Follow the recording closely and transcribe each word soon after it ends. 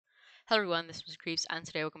Hello everyone, this is Creeps, and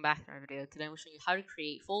today welcome back to our video. Today I'm showing you how to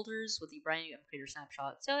create folders with the brand new MCreator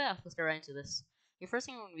Snapshot. So yeah, let's get right into this. The first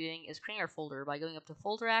thing we're going to be doing is creating our folder by going up to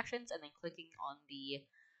Folder Actions and then clicking on the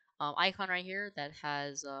icon right here that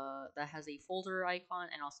has a folder icon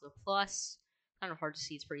and also the plus. Kind of hard to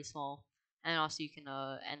see; it's pretty small. And also you can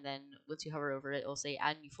and then once you hover over it, it'll say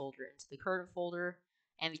Add New Folder into the current folder,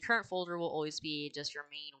 and the current folder will always be just your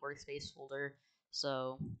main workspace folder.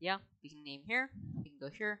 So yeah, we can name here. We can go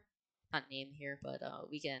here. Not name here, but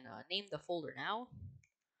we can name the folder now.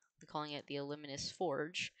 We're calling it the Oliminous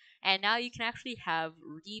Forge. And now you can actually have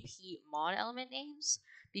repeat mod element names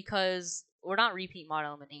because, or not repeat mod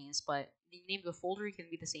element names, but the name of the folder can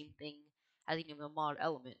be the same thing as the name of the mod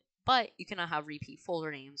element. But you cannot have repeat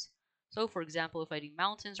folder names. So for example, if I do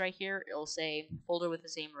mountains right here, it'll say folder with the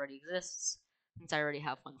same already exists, since I already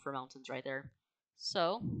have one for mountains right there.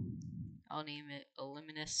 So I'll name it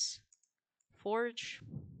Oliminous Forge,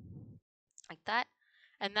 like that.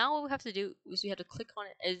 And now what we have to do is we have to click on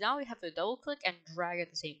it. And now we have to double click and drag at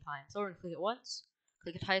the same time. So we're gonna click it once,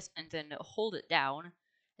 click it twice, and then hold it down.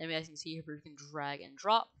 And as you can see here, we can drag and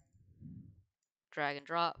drop, drag and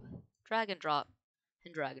drop, drag and drop,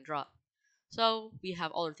 and drag and drop. So we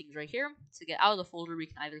have all our things right here. To get out of the folder, we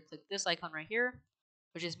can either click this icon right here,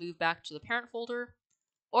 which is move back to the parent folder,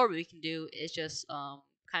 or what we can do is just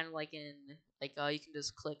kind of like you can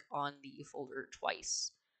just click on the folder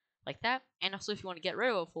twice, like that. And also, if you want to get rid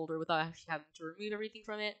of a folder without actually having to remove everything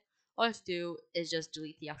from it, all you have to do is just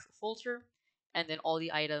delete the actual folder, and then all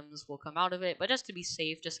the items will come out of it. But just to be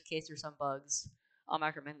safe, just in case there's some bugs, I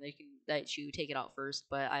recommend that you take it out first.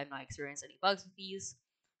 But I have not experienced any bugs with these.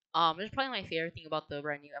 It's probably my favorite thing about the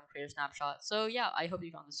brand new MCreator Snapshot. So yeah, I hope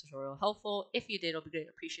you found this tutorial helpful. If you did, it'll be greatly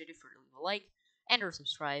appreciated for you to leave a like and or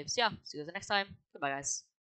subscribe. So yeah, see you guys next time. Goodbye, guys.